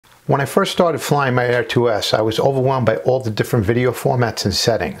When I first started flying my Air 2S, I was overwhelmed by all the different video formats and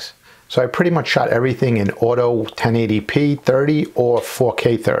settings. So I pretty much shot everything in auto 1080p 30 or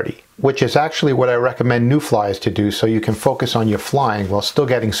 4K 30, which is actually what I recommend new flyers to do so you can focus on your flying while still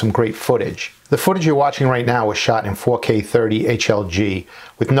getting some great footage. The footage you're watching right now was shot in 4K 30 HLG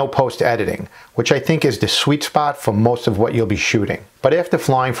with no post-editing, which I think is the sweet spot for most of what you'll be shooting. But after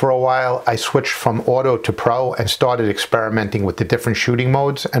flying for a while, I switched from auto to pro and started experimenting with the different shooting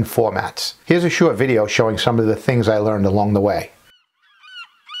modes and formats. Here's a short video showing some of the things I learned along the way.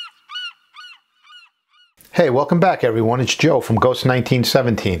 Hey, welcome back everyone, it's Joe from Ghost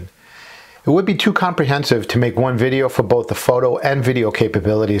 1917. It would be too comprehensive to make one video for both the photo and video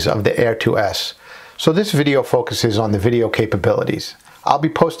capabilities of the Air 2S, so this video focuses on the video capabilities. I'll be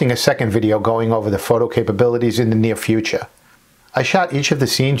posting a second video going over the photo capabilities in the near future. I shot each of the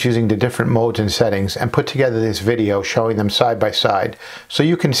scenes using the different modes and settings and put together this video showing them side by side so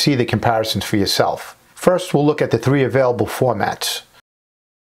you can see the comparisons for yourself. First, we'll look at the three available formats.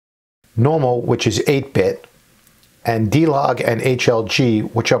 Normal, which is 8-bit, and Dlog and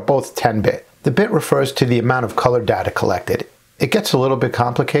HLG, which are both 10-bit. The bit refers to the amount of color data collected. It gets a little bit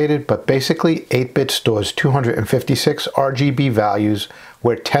complicated, but basically 8-bit stores 256 RGB values,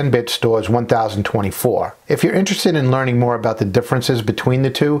 where 10-bit stores 1024. If you're interested in learning more about the differences between the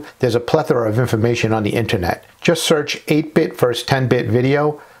two, there's a plethora of information on the internet. Just search 8-bit versus 10-bit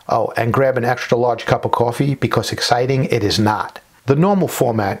video. Oh, and grab an extra large cup of coffee, because exciting it is not. The normal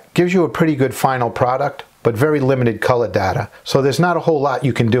format gives you a pretty good final product, but very limited color data, so there's not a whole lot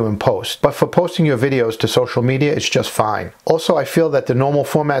you can do in post. But for posting your videos to social media, it's just fine. Also, I feel that the normal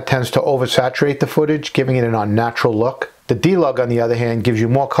format tends to oversaturate the footage, giving it an unnatural look. The Dlog, on the other hand, gives you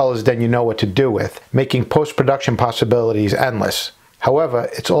more colors than you know what to do with, making post-production possibilities endless. However,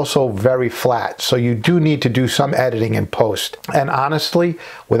 it's also very flat, so you do need to do some editing in post. And honestly,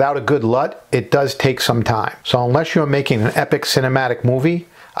 without a good LUT, it does take some time. So unless you're making an epic cinematic movie,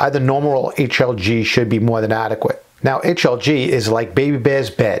 either normal or HLG should be more than adequate. Now, HLG is like Baby Bear's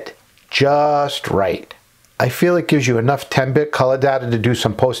bed, just right. I feel it gives you enough 10-bit color data to do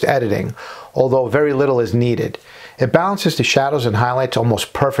some post-editing, although very little is needed. It balances the shadows and highlights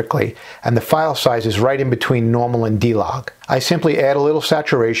almost perfectly, and the file size is right in between normal and Dlog. I simply add a little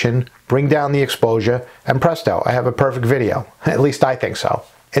saturation, bring down the exposure, and presto, I have a perfect video. At least I think so.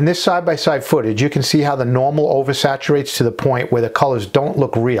 In this side-by-side footage, you can see how the normal oversaturates to the point where the colors don't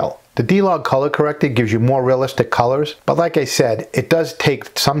look real. The Dlog color corrector gives you more realistic colors, but like I said, it does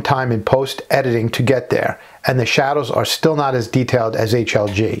take some time in post-editing to get there, and the shadows are still not as detailed as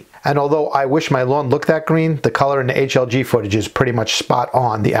HLG. And although I wish my lawn looked that green, the color in the HLG footage is pretty much spot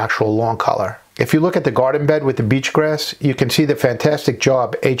on the actual lawn color. If you look at the garden bed with the beach grass, you can see the fantastic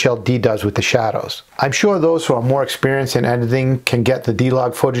job HLD does with the shadows. I'm sure those who are more experienced in editing can get the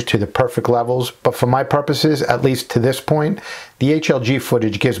Dlog footage to the perfect levels, but for my purposes, at least to this point, the HLG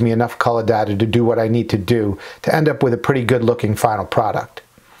footage gives me enough color data to do what I need to do to end up with a pretty good looking final product.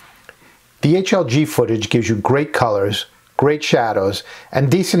 The HLG footage gives you great colors, great shadows,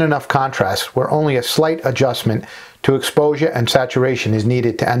 and decent enough contrast where only a slight adjustment to exposure and saturation is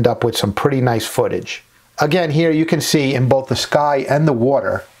needed to end up with some pretty nice footage. Again, here you can see in both the sky and the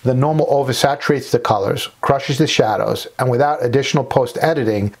water, the normal oversaturates the colors, crushes the shadows, and without additional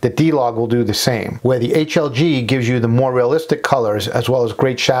post-editing, the Dlog will do the same, where the HLG gives you the more realistic colors as well as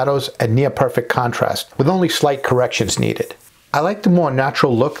great shadows and near-perfect contrast, with only slight corrections needed. I like the more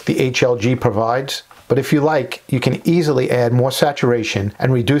natural look the HLG provides, but if you like, you can easily add more saturation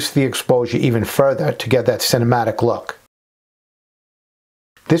and reduce the exposure even further to get that cinematic look.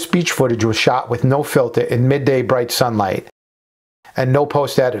 This beach footage was shot with no filter in midday bright sunlight and no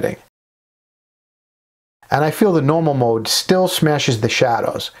post-editing. And I feel the normal mode still smashes the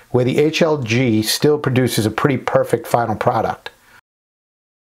shadows, where the HLG still produces a pretty perfect final product.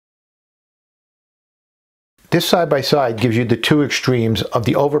 This side-by-side gives you the two extremes of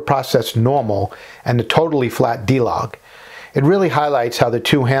the overprocessed normal and the totally flat Dlog. It really highlights how the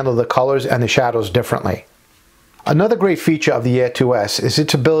two handle the colors and the shadows differently. Another great feature of the Air 2S is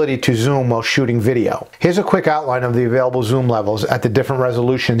its ability to zoom while shooting video. Here's a quick outline of the available zoom levels at the different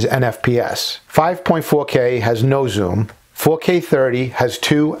resolutions and FPS. 5.4K has no zoom, 4K 30 has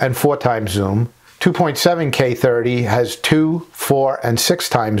 2 and 4 times zoom, 2.7K 30 has 2, 4, and 6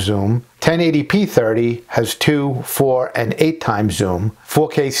 times zoom. 1080p 30 has 2, 4, and 8 times zoom.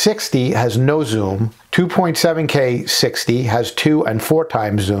 4K 60 has no zoom. 2.7K 60 has 2 and 4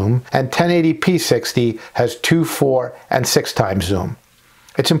 times zoom. And 1080p 60 has 2, 4, and 6 times zoom.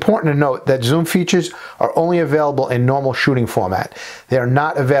 It's important to note that zoom features are only available in normal shooting format. They are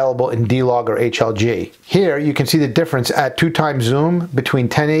not available in Dlog or HLG. Here you can see the difference at 2x zoom between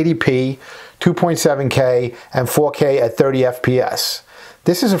 1080p, 2.7K, and 4K at 30 FPS.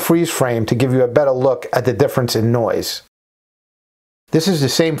 This is a freeze frame to give you a better look at the difference in noise. This is the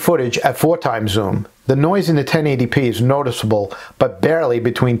same footage at 4x zoom. The noise in the 1080p is noticeable, but barely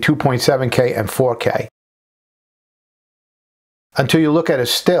between 2.7K and 4K. Until you look at a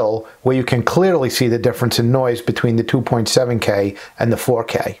still where you can clearly see the difference in noise between the 2.7K and the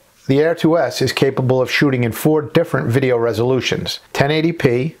 4K. The Air 2S is capable of shooting in 4 different video resolutions: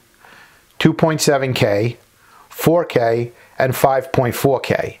 1080p, 2.7K, 4K, and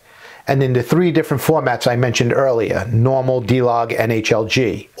 5.4K. And in the 3 different formats I mentioned earlier, normal, Dlog, and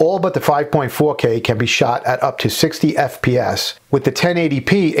HLG. All but the 5.4K can be shot at up to 60 FPS, with the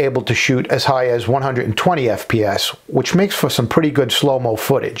 1080p able to shoot as high as 120 FPS, which makes for some pretty good slow-mo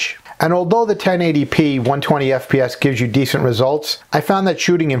footage. And although the 1080p 120 FPS gives you decent results, I found that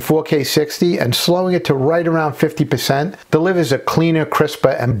shooting in 4K 60 and slowing it to right around 50% delivers a cleaner, crisper,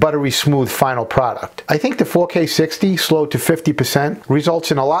 and buttery smooth final product. I think the 4K 60 slowed to 50%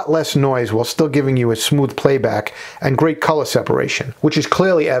 results in a lot less noise while still giving you a smooth playback and great color separation, which is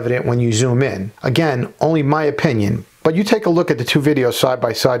clearly evident when you zoom in. Again, only my opinion, but you take a look at the 2 videos side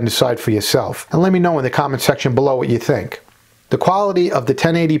by side and decide for yourself, and let me know in the comment section below what you think. The quality of the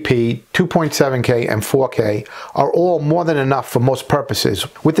 1080p, 2.7K, and 4K are all more than enough for most purposes,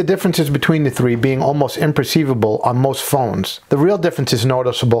 with the differences between the 3 being almost imperceivable on most phones. The real difference is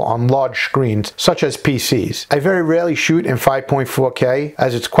noticeable on large screens, such as PCs. I very rarely shoot in 5.4K,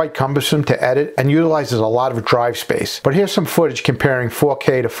 as it's quite cumbersome to edit and utilizes a lot of drive space. But here's some footage comparing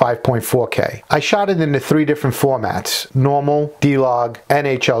 4K to 5.4K. I shot it in the 3 different formats: normal, Dlog, and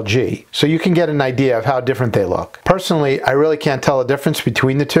HLG, so you can get an idea of how different they look. Personally, I really can't tell the difference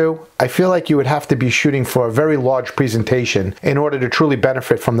between the 2. I feel like you would have to be shooting for a very large presentation in order to truly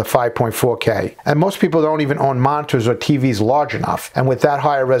benefit from the 5.4K. And most people don't even own monitors or TVs large enough and with that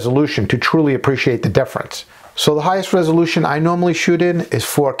higher resolution to truly appreciate the difference. So the highest resolution I normally shoot in is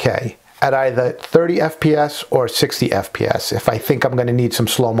 4K at either 30 FPS or 60 FPS if I think I'm going to need some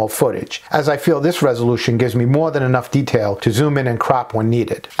slow-mo footage, as I feel this resolution gives me more than enough detail to zoom in and crop when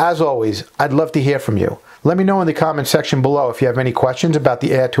needed. As always, I'd love to hear from you. Let me know in the comment section below if you have any questions about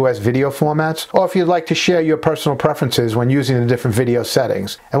the Air 2S video formats, or if you'd like to share your personal preferences when using the different video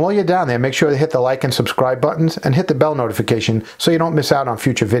settings. And while you're down there, make sure to hit the like and subscribe buttons and hit the bell notification so you don't miss out on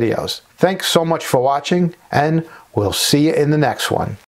future videos. Thanks so much for watching, and we'll see you in the next one.